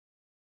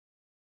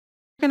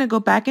We're going to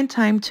go back in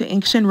time to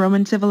ancient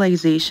Roman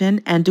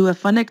civilization and do a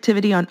fun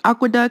activity on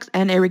aqueducts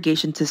and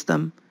irrigation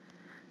system.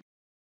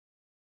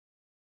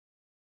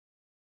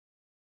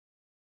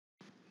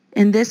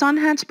 In this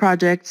on-hands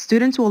project,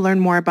 students will learn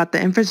more about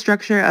the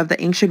infrastructure of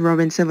the ancient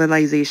Roman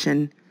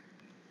civilization.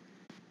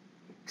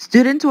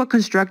 Students will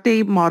construct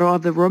a model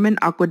of the Roman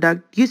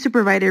aqueduct used to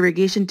provide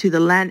irrigation to the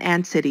land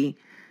and city.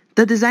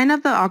 The design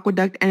of the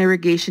aqueduct and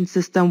irrigation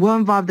system will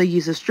involve the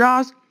use of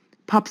straws,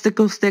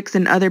 popsicle sticks,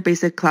 and other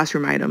basic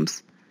classroom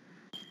items.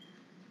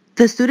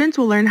 The students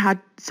will learn how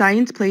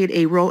science played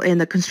a role in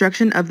the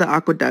construction of the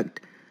aqueduct.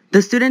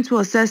 The students will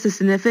assess the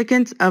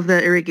significance of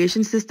the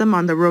irrigation system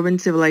on the Roman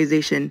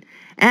civilization.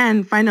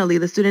 And finally,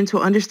 the students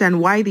will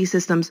understand why these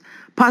systems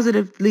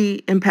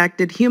positively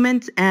impacted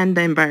humans and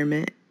the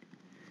environment.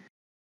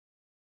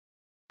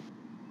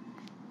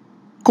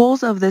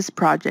 Goals of this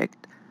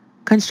project: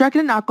 construct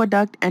an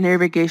aqueduct and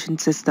irrigation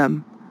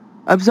system.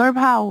 Observe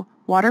how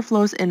water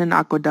flows in an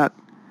aqueduct.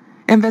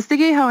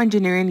 Investigate how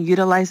engineering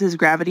utilizes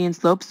gravity and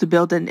slopes to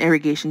build an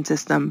irrigation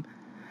system.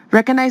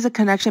 Recognize the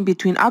connection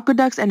between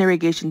aqueducts and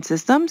irrigation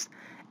systems,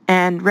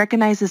 and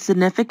recognize the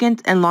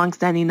significance and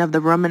long-standing of the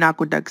Roman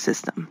aqueduct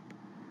system.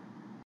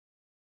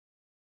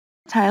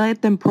 Let's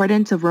highlight the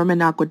importance of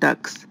Roman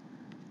aqueducts.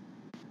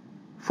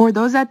 For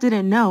those that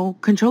didn't know,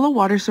 control of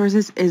water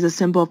sources is a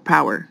symbol of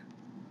power.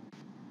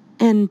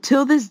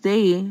 Until this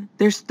day,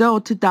 there's still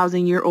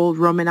 2,000-year-old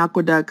Roman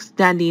aqueducts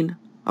standing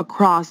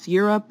across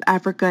Europe,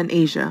 Africa, and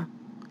Asia.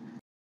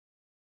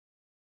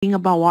 The thing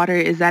about water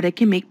is that it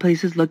can make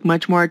places look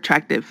much more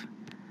attractive.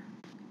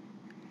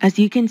 As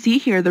you can see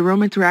here, the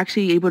Romans were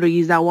actually able to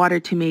use that water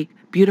to make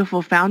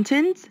beautiful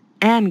fountains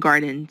and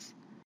gardens.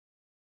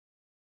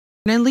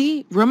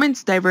 Finally,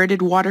 Romans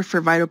diverted water for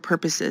vital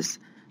purposes,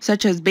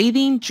 such as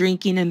bathing,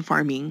 drinking, and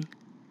farming.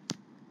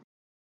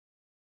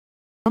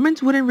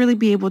 Romans wouldn't really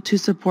be able to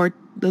support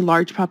the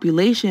large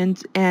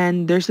populations,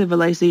 and their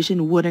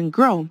civilization wouldn't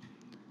grow.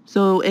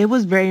 So it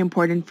was very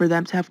important for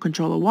them to have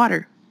control of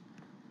water.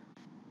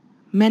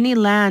 Many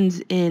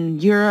lands in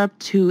Europe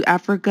to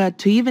Africa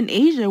to even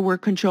Asia were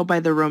controlled by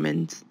the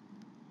Romans.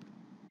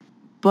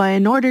 But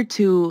in order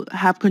to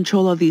have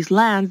control of these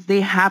lands,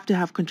 they have to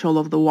have control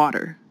of the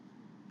water.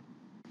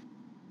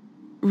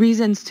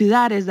 Reasons to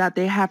that is that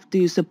they have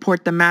to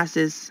support the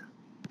masses.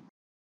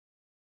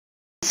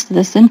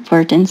 This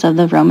importance of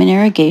the Roman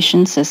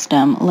irrigation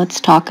system, let's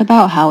talk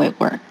about how it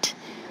worked.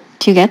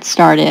 To get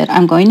started,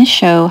 I'm going to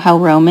show how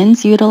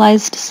Romans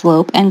utilized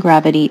slope and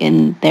gravity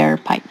in their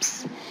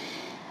pipes.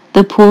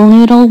 The pool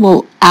noodle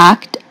will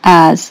act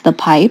as the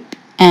pipe,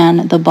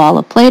 and the ball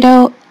of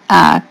Play-Doh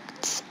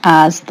acts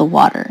as the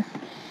water.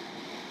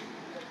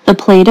 The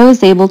Play-Doh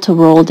is able to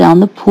roll down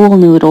the pool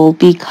noodle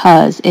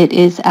because it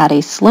is at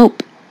a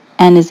slope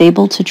and is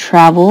able to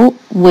travel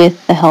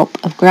with the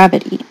help of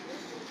gravity.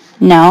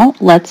 Now,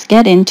 let's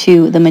get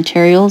into the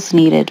materials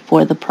needed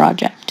for the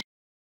project.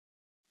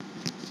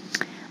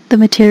 The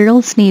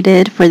materials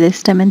needed for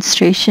this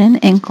demonstration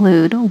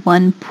include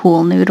one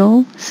pool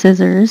noodle,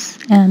 scissors,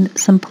 and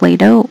some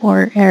Play-Doh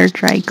or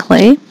air-dry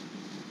clay.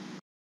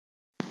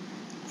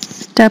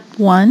 Step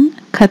 1,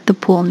 cut the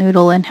pool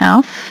noodle in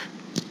half.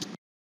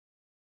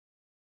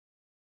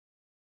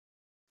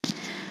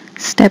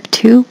 Step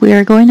 2, we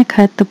are going to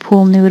cut the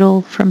pool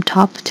noodle from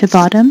top to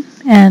bottom,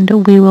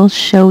 and we will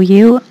show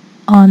you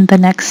on the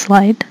next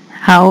slide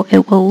how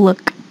it will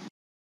look.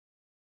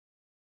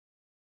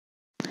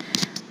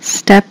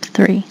 Step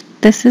 3.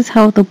 This is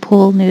how the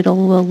pool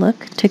noodle will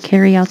look to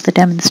carry out the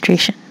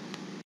demonstration.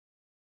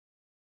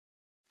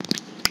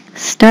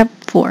 Step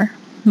 4.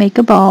 Make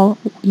a ball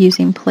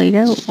using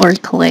Play-Doh or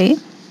clay.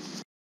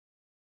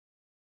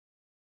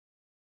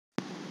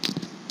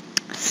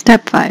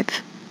 Step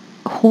 5.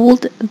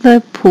 Hold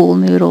the pool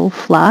noodle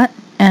flat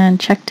and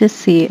check to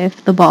see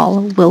if the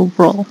ball will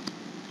roll.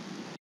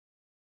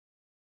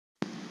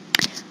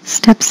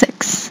 Step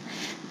 6.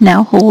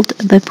 Now hold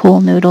the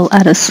pool noodle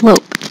at a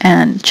slope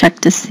and check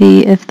to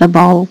see if the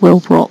ball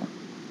will roll.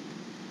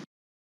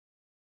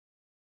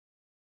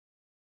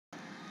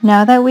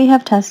 Now that we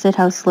have tested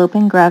how slope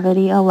and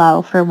gravity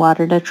allow for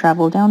water to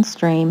travel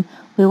downstream,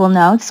 we will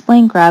now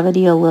explain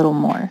gravity a little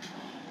more.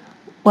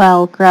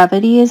 Well,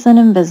 gravity is an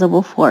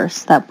invisible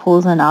force that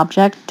pulls an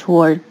object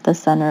toward the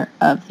center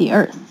of the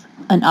earth.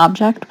 An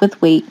object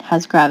with weight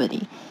has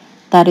gravity.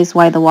 That is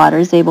why the water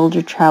is able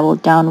to travel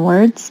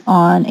downwards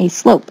on a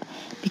slope,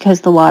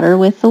 because the water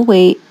with the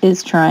weight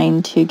is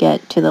trying to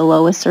get to the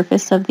lowest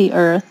surface of the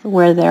earth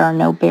where there are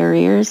no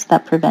barriers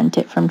that prevent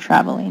it from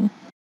traveling.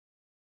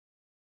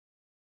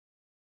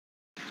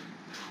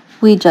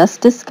 We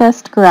just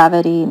discussed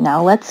gravity,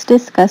 now let's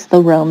discuss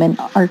the Roman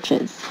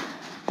arches.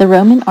 The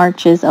Roman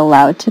arches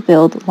allowed to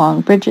build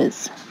long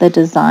bridges. The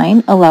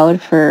design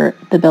allowed for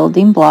the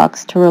building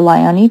blocks to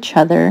rely on each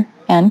other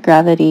and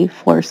gravity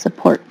for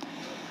support.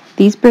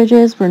 These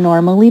bridges were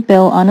normally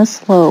built on a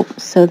slope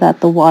so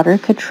that the water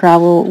could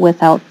travel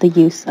without the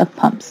use of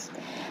pumps.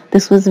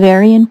 This was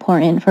very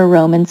important for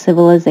Roman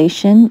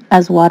civilization,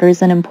 as water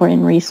is an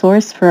important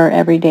resource for our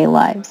everyday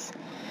lives.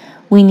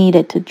 We need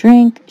it to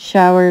drink,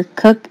 shower,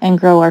 cook, and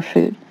grow our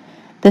food.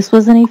 This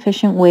was an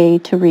efficient way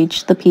to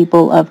reach the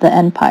people of the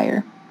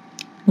empire.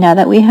 Now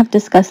that we have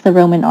discussed the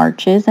Roman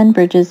arches and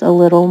bridges a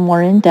little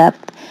more in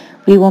depth,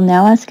 we will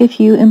now ask a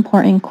few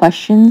important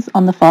questions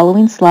on the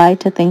following slide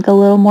to think a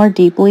little more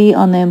deeply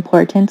on the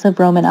importance of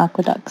Roman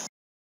aqueducts.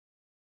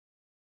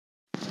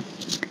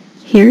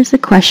 Here's a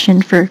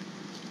question for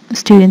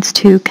students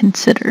to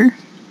consider.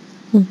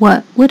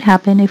 What would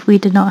happen if we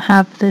did not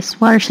have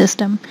this water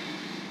system?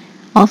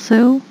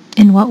 Also,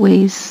 in what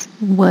ways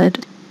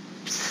would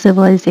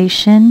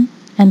civilization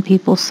and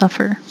people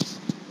suffer?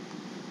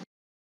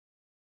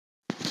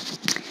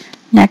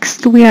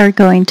 Next, we are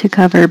going to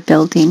cover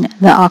building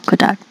the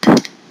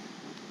aqueduct.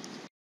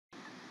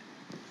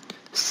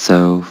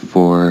 So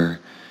for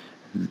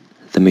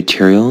the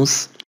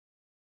materials,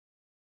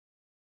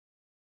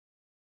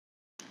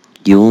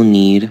 you will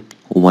need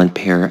one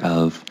pair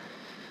of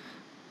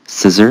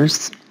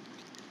scissors,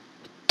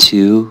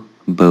 2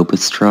 boba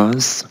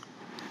straws,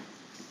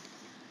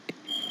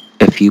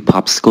 a few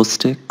popsicle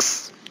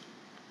sticks,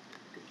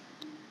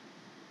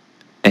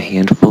 a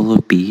handful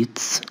of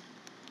beads,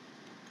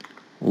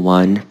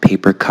 1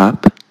 paper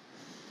cup,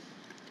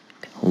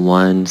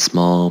 1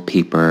 small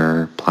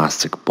paper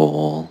plastic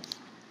bowl,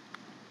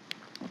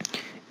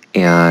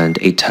 and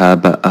a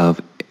tub of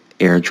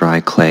air dry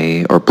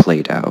clay or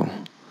Play-Doh.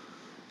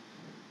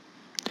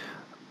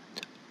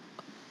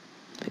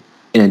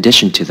 In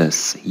addition to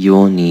this, you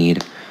will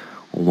need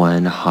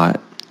 1 hot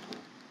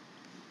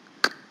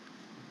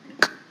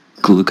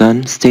glue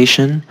gun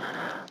station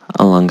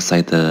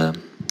alongside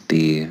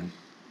the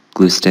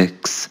glue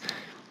sticks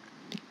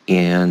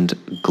and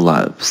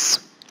gloves.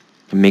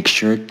 Make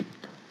sure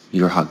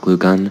your hot glue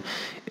gun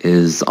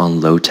is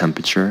on low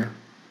temperature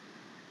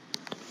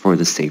for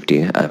the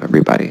safety of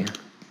everybody.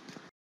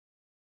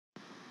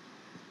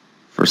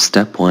 For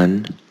step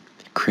 1,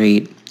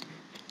 create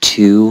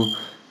 2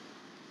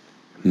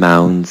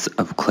 mounds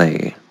of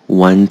clay,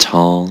 1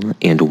 tall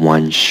and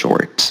 1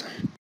 short.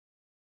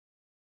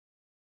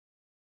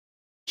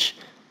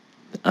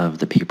 Of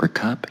the paper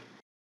cup.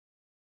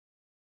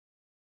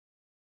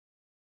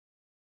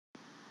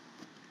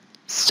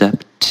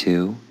 Step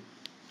 2,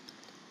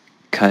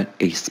 cut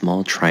a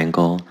small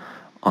triangle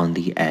on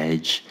the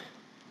edge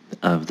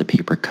of the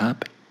paper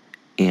cup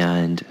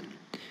and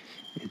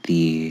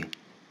the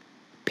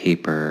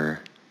paper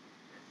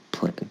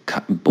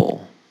cup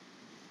bowl.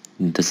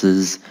 This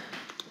is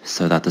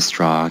so that the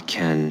straw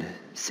can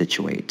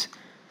situate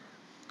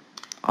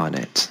on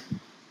it.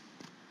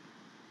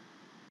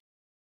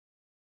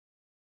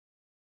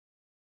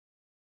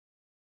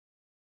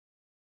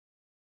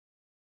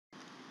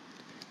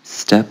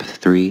 Step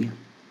 3,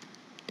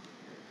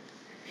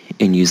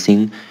 in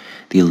using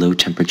the low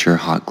temperature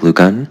hot glue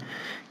gun,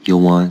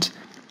 you'll want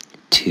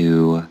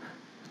to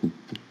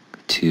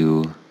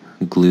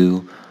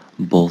glue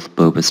both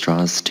boba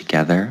straws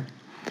together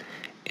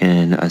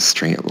in a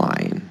straight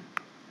line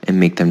and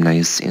make them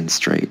nice and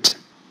straight.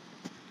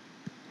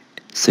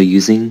 So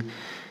using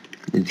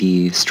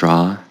the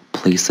straw,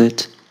 place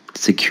it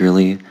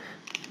securely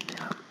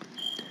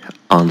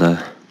on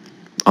the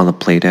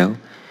Play-Doh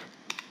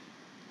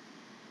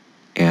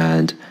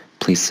and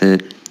place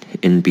it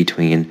in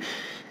between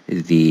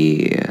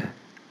the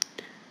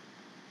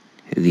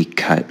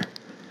cut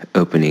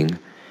opening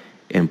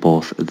in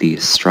both the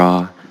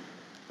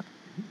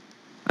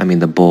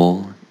the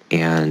bowl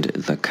and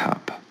the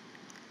cup,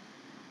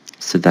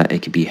 so that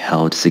it can be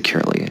held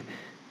securely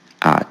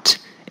at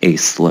a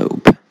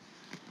slope.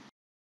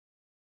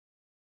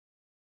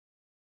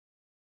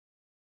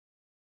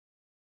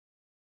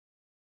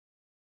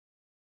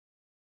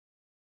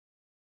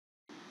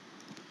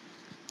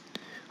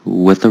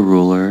 With a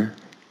ruler,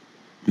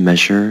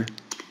 measure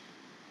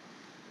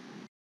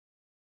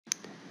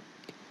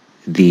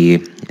the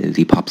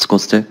popsicle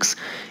sticks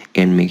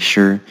and make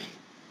sure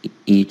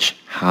each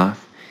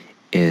half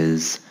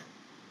is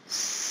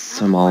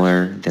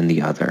smaller than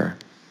the other.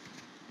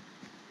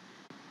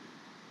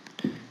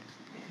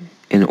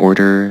 In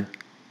order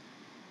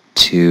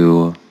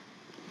to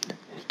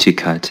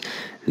cut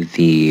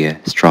the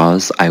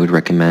straws, I would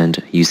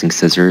recommend using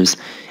scissors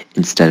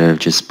instead of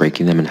just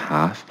breaking them in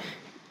half.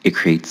 It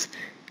creates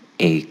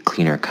a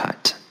cleaner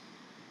cut.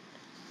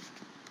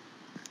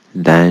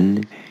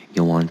 Then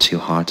you'll want to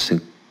hot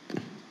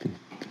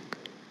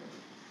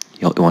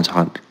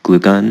glue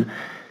gun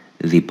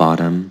the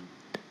bottom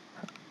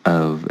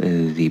of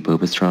the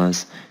boba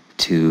straws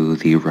to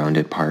the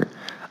rounded part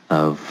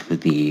of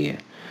the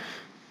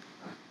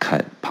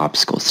cut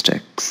popsicle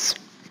sticks.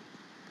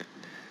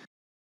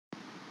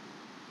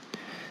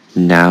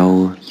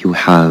 Now you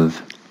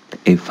have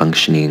a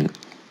functioning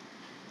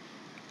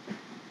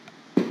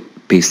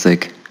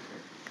basic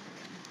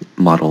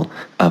model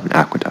of an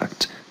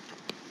aqueduct.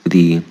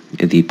 The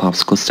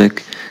popsicle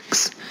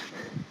sticks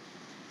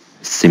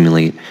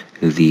simulate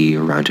the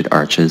rounded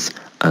arches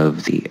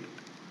of the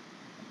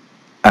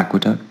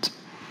aqueduct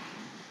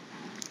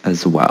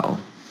as well.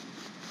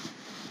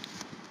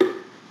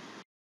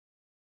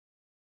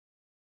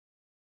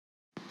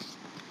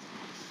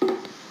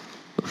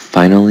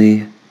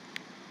 simply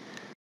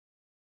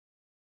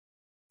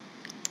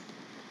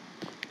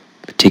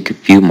take a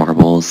few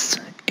marbles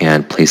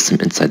and place them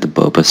inside the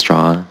boba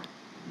straw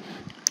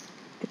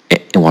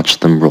and watch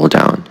them roll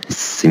down,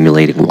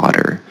 simulating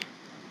water.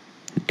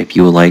 If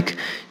you would like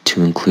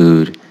to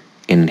include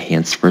an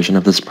enhanced version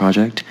of this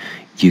project,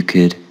 you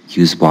could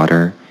use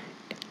water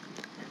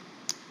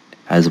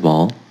as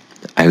well.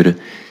 I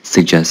would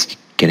suggest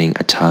getting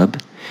a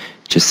tub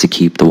just to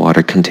keep the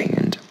water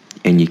contained.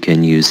 And you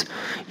can use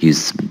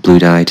blue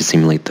dye to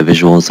simulate the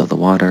visuals of the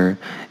water,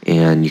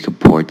 and you could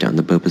pour it down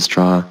the boba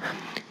straw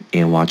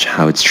and watch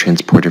how it's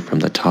transported from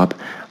the top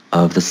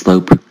of the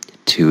slope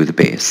to the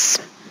base.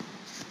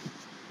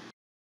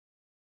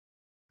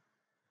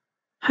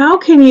 How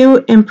can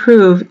you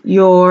improve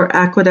your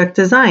aqueduct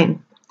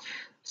design?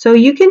 So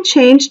you can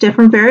change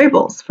different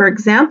variables. For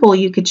example,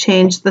 you could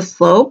change the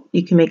slope.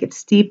 You can make it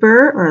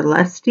steeper or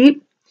less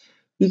steep.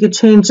 You could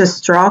change the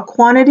straw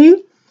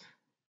quantity.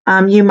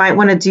 You might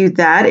want to do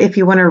that if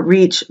you want to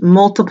reach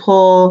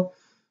multiple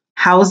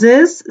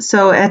houses.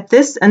 So in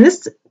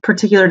this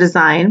particular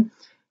design,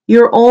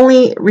 you're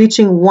only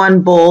reaching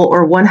one bowl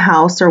or one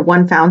house or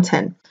one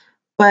fountain.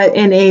 But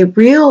in a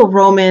real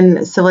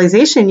Roman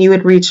civilization, you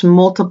would reach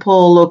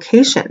multiple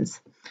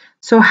locations.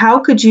 So how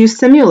could you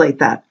simulate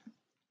that?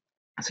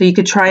 So you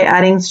could try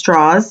adding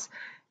straws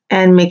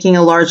and making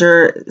a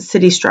larger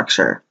city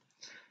structure.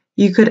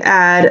 You could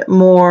add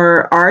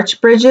more arch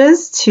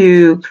bridges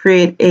to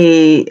create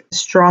a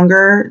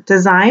stronger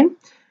design.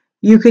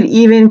 You could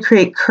even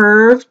create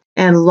curved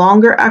and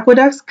longer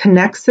aqueducts,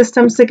 connect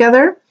systems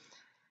together.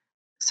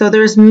 So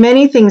there's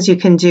many things you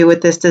can do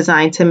with this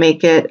design to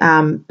make it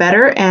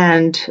better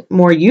and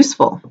more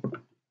useful.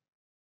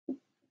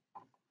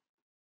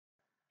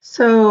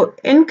 So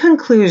in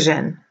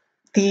conclusion,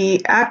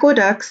 the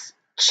aqueducts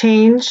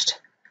changed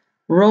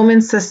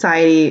Roman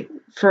society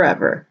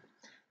forever.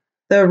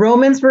 The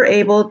Romans were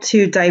able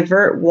to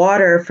divert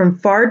water from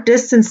far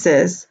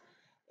distances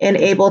and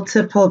able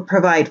to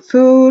provide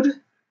food,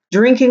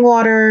 drinking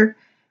water,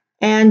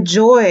 and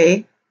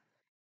joy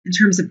in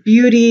terms of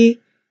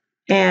beauty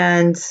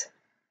and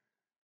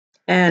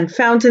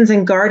fountains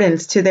and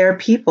gardens to their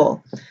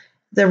people.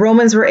 The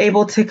Romans were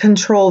able to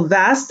control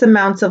vast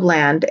amounts of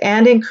land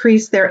and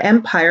increase their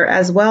empire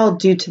as well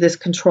due to this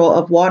control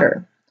of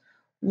water.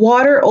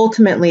 Water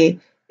ultimately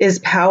is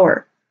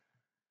power.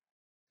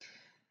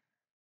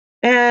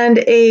 And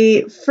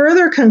a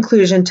further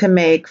conclusion to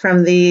make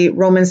from the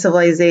Roman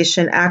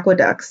civilization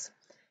aqueducts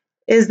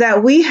is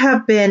that we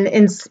have been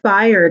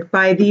inspired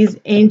by these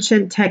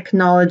ancient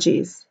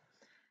technologies.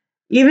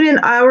 Even in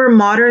our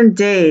modern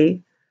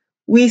day,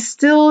 we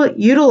still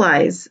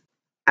utilize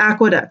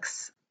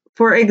aqueducts.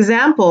 For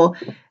example,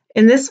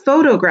 in this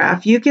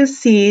photograph, you can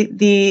see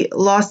the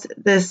Los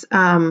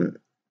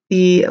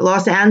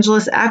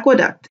Angeles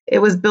Aqueduct. It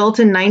was built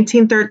in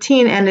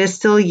 1913 and is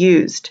still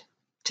used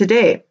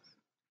today.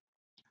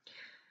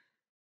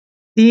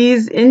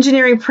 These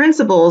engineering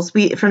principles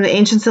from the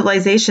ancient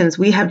civilizations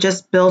we have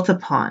just built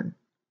upon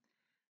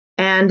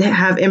and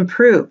have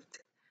improved.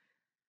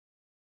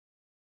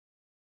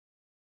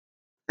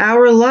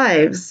 Our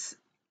lives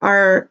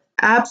are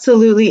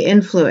absolutely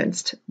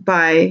influenced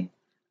by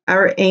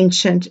our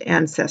ancient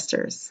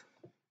ancestors.